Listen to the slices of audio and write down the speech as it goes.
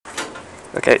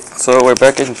Okay, so we're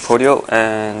back in Podio,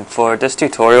 and for this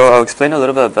tutorial I'll explain a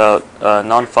little bit about a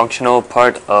non-functional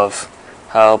part of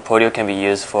how Podio can be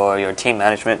used for your team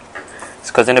management.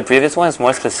 Because in the previous one it's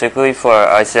more specifically for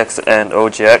AIESEC and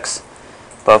OGX,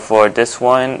 but for this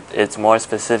one it's more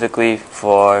specifically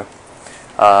for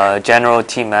general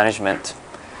team management.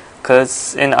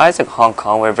 Because in AIESEC Hong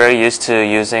Kong we're very used to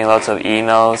using lots of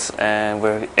emails,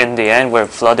 and in the end we're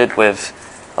flooded with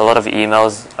a lot of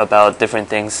emails about different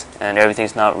things, and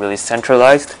everything's not really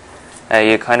centralized,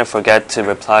 and you kind of forget to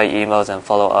reply emails and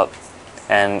follow up,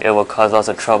 and it will cause lots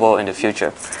of trouble in the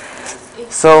future.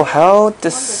 So how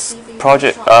this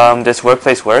project, this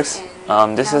workplace works,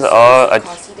 this is all a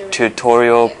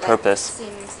tutorial purpose,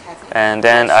 and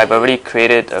then I've already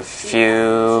created a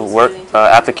few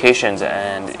applications,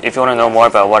 and if you want to know more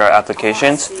about what are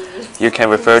applications, you can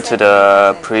refer to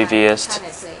the previous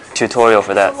tutorial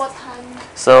for that.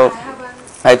 So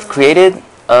I've created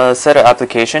a set of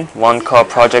applications, one called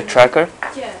Project Tracker,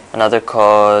 another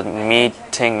called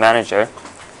Meeting Manager,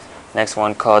 next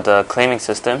one called the Claiming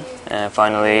System, and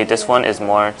finally this one is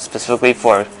more specifically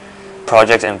for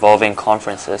projects involving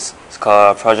conferences. It's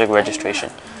called Project Registration.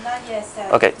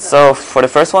 Okay, so for the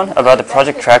first one, about the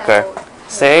Project Tracker,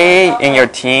 say in your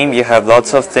team you have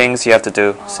lots of things you have to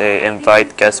do, say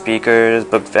invite guest speakers,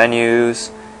 book venues,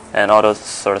 and all those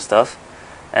sort of stuff.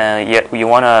 And yet you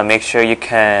want to make sure you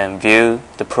can view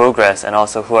the progress and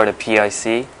also who are the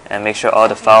PIC, and make sure all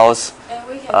the files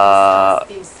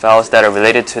that are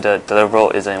related to the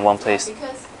deliverable is in one place.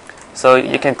 So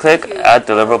you can click add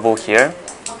deliverable here,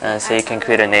 and say you can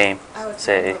create a name,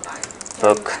 say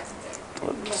book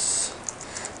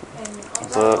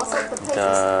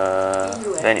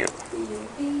the venue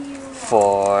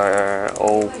for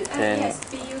open,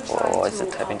 or is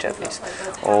it type in Japanese?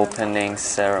 Opening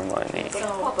ceremony.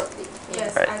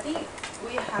 Right.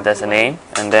 That's the name,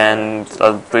 and then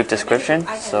a brief description.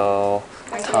 So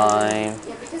time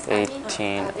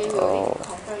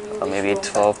 18:00, or maybe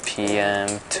 12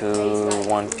 p.m. to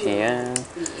 1 p.m.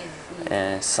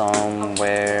 and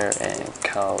somewhere in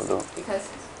Kowloon.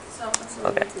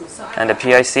 Okay, and the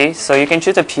PIC. So you can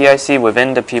choose the PIC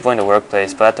within the people in the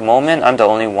workplace, but at the moment I'm the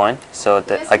only one, so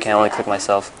that I can only click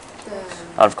myself.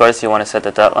 Of course, you want to set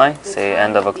the deadline, say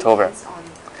end of October.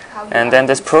 And then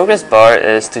this progress bar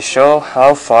is to show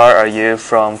how far are you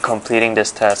from completing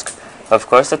this task. Of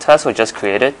course, the task was just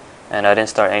created, and I didn't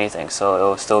start anything, so it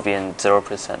will still be in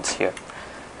 0% here.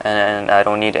 And I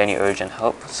don't need any urgent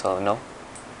help, so no.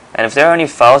 And if there are any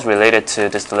files related to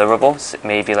this deliverable,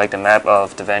 maybe like the map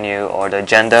of the venue or the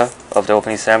agenda of the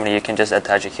opening ceremony, you can just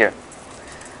attach it here.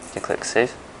 You click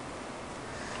save.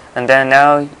 And then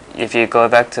now, if you go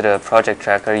back to the project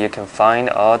tracker, you can find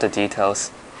all the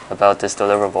details about this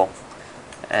deliverable.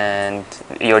 And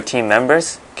your team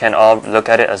members can all look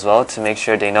at it as well to make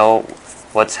sure they know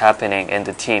what's happening in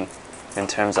the team in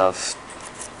terms of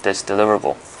this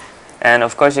deliverable. And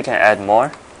of course, you can add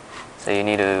more. So you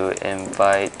need to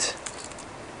invite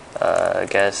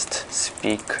guest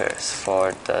speakers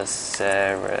for the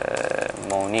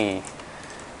ceremony,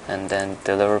 and then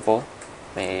deliverable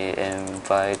may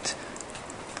invite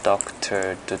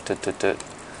Dr. to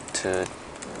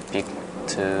speak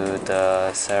to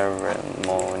the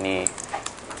ceremony.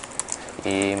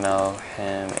 Email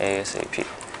him ASAP.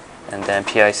 And then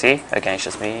PIC, again it's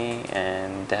just me,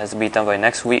 and that has to be done by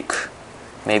next week.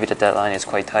 Maybe the deadline is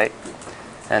quite tight.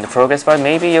 And the progress bar,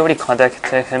 maybe you already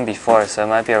contacted him before, so it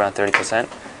might be around 30%,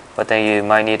 but then you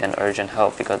might need an urgent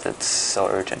help because it's so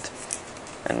urgent.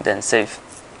 And then save.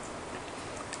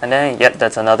 And then, yep,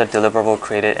 that's another deliverable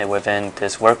created within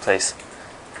this workplace.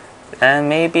 And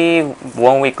maybe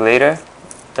 1 week later,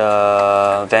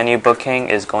 the venue booking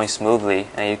is going smoothly,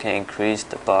 and you can increase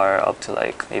the bar up to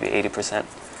like maybe 80%.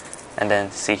 And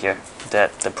then see here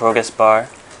that the progress bar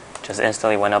just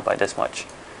instantly went up by this much.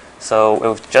 So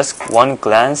with just one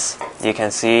glance, you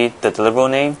can see the deliverable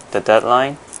name, the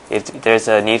deadline, if there's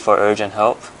a need for urgent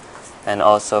help, and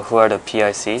also who are the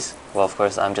PICs. Well, of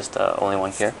course, I'm just the only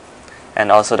one here. And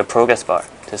also the progress bar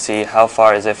to see how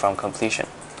far is it from completion.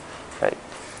 Right.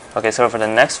 Okay, so for the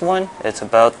next one, it's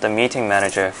about the meeting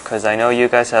manager, because I know you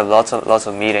guys have lots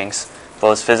of meetings,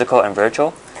 both physical and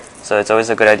virtual. So it's always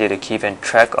a good idea to keep in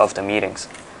track of the meetings.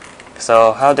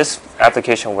 So how this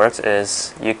application works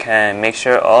is you can make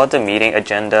sure all the meeting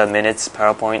agenda, minutes,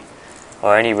 PowerPoint,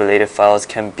 or any related files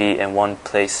can be in one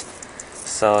place.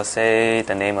 So say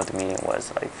the name of the meeting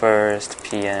was like 1st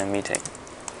PM meeting.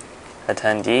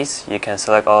 Attendees, you can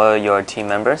select all your team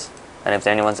members, and if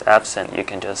anyone's absent, you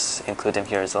can just include them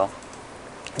here as well.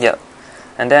 Yeah,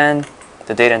 and then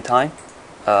the date and time,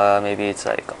 maybe it's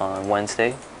like on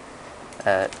Wednesday,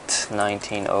 at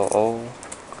 1900,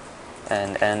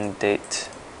 and end date,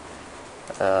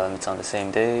 it's on the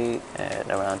same day at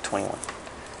around 21.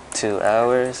 2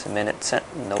 hours, minutes sent,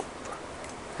 nope.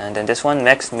 And then this one,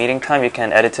 next meeting time, you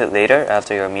can edit it later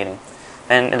after your meeting.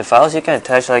 And in the files you can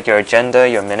attach like your agenda,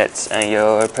 your minutes, and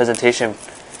your presentation,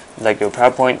 like your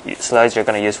PowerPoint slides you're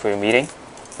going to use for your meeting.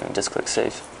 And just click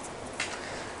save.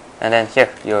 And then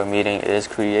here, your meeting is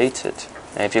created.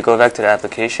 And if you go back to the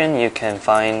application, you can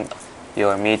find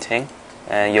your meeting,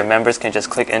 and your members can just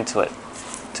click into it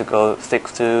to go click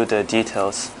through the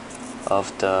details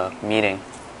of the meeting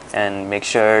and make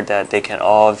sure that they can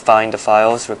all find the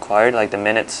files required, like the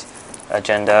minutes,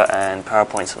 agenda, and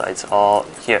PowerPoint slides, all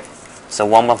here. So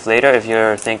 1 month later, if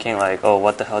you're thinking like, oh,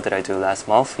 what the hell did I do last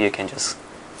month, you can just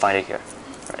find it here.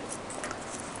 Right.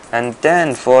 And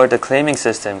then for the claiming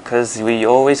system, because we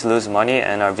always lose money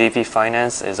and our VP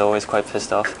Finance is always quite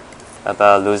pissed off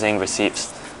about losing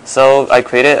receipts. So I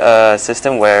created a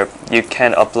system where you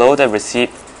can upload a receipt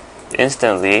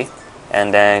instantly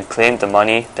and then claim the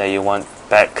money that you want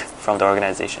back from the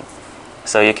organization.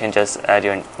 So you can just add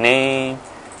your name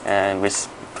and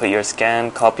put your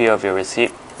scanned copy of your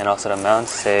receipt and also the amount.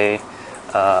 Say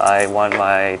I want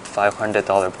my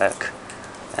 $500 back.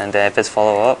 And then if it's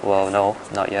follow-up, well, no,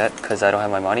 not yet, because I don't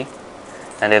have my money.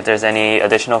 And if there's any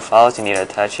additional files you need to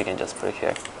attach, you can just put it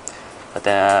here. But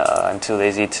then I'm too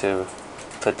lazy to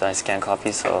put the scanned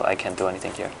copy, so I can't do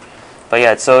anything here. But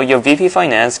yeah, so your VP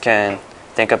Finance can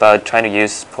think about trying to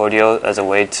use Podio as a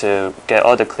way to get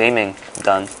all the claiming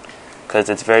done, because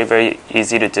it's very, very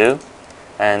easy to do.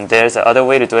 And there's another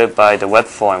way to do it by the web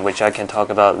form, which I can talk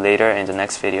about later in the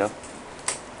next video.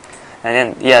 And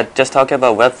then, yeah, just talking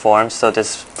about web forms, so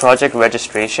this project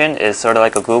registration is sort of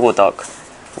like a Google Doc,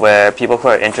 where people who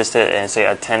are interested in, say,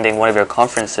 attending one of your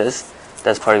conferences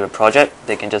that's part of your project,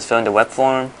 they can just fill in the web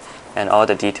form, and all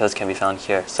the details can be found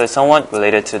here. So it's somewhat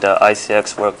related to the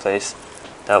AIESEC workplace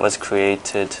that was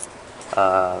created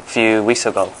a few weeks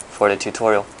ago for the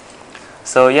tutorial.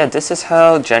 So yeah, this is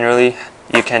how generally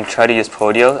you can try to use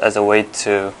Podio as a way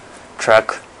to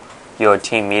track your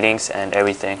team meetings and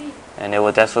everything. And it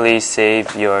will definitely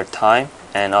save your time,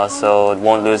 and also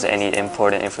won't lose any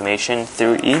important information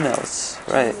through emails.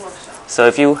 Right. So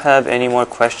if you have any more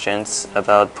questions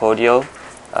about Podio,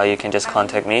 you can just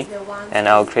contact me, and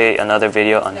I'll create another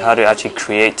video on how to actually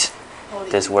create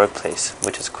this workplace,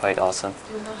 which is quite awesome.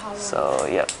 So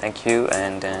yeah, thank you,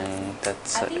 and then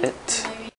that's it.